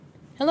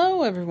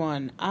Hello,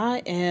 everyone.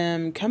 I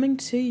am coming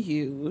to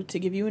you to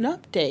give you an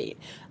update.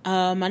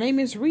 My name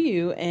is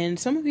Ryu, and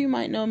some of you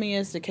might know me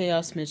as the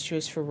Chaos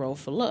Mistress for Roll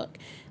for Luck.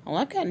 Well,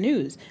 I've got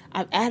news.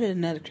 I've added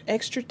an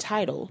extra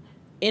title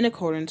in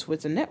accordance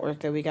with the network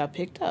that we got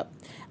picked up.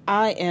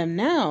 I am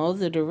now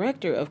the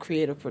Director of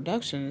Creative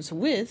Productions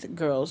with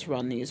Girls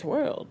Run These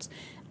Worlds.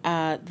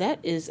 That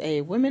is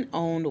a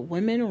women-owned,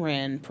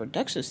 women-ran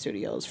production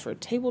studios for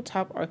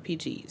tabletop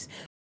RPGs.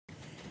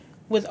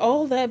 With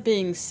all that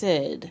being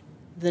said,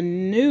 the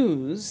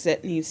news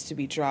that needs to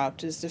be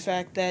dropped is the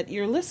fact that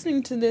you're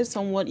listening to this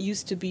on what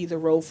used to be the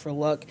Roll for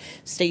Luck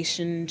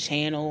station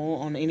channel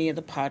on any of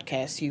the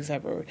podcasts you've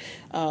ever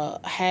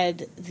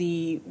had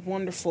the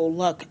wonderful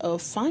luck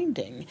of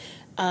finding.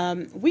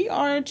 We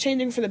are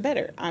changing for the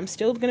better. I'm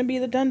still going to be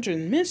the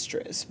dungeon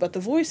mistress, but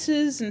the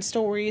voices and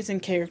stories and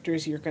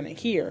characters you're going to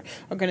hear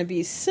are going to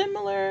be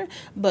similar,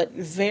 but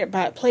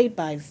played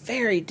by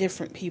very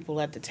different people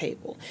at the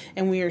table.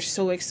 And we are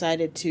so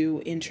excited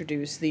to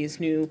introduce these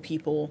new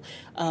people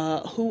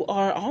who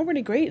are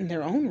already great in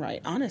their own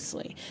right,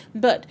 honestly.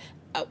 But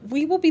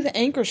we will be the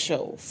anchor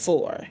show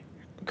for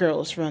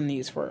Girls Run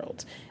These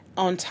Worlds.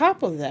 On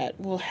top of that,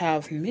 we'll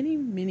have many,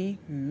 many,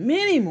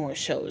 many more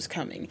shows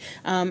coming.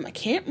 I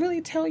can't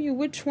really tell you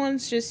which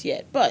ones just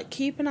yet, but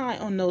keep an eye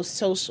on those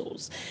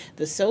socials.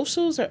 The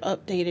socials are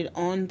updated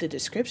on the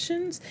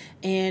descriptions,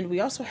 and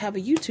we also have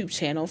a YouTube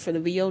channel for the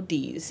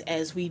VODs,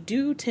 as we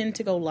do tend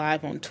to go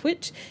live on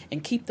Twitch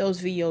and keep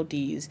those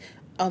VODs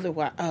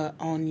otherwise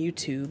on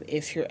YouTube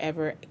if you're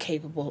ever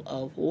capable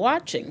of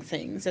watching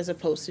things as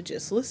opposed to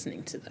just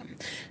listening to them.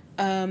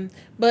 I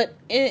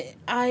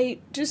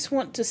just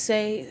want to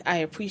say I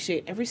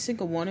appreciate every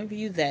single one of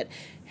you that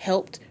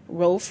helped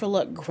Roll for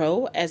Luck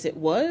grow as it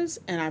was,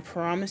 and I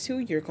promise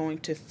you're going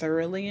to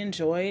thoroughly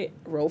enjoy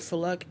Roll for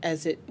Luck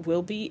as it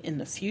will be in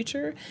the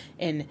future,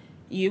 and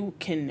I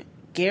can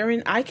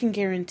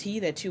guarantee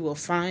that you will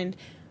find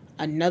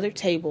another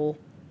table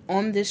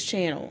on this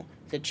channel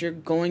that you're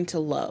going to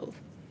love.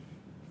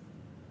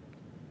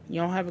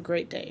 Y'all have a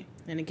great day,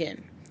 and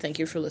again, thank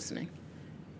you for listening.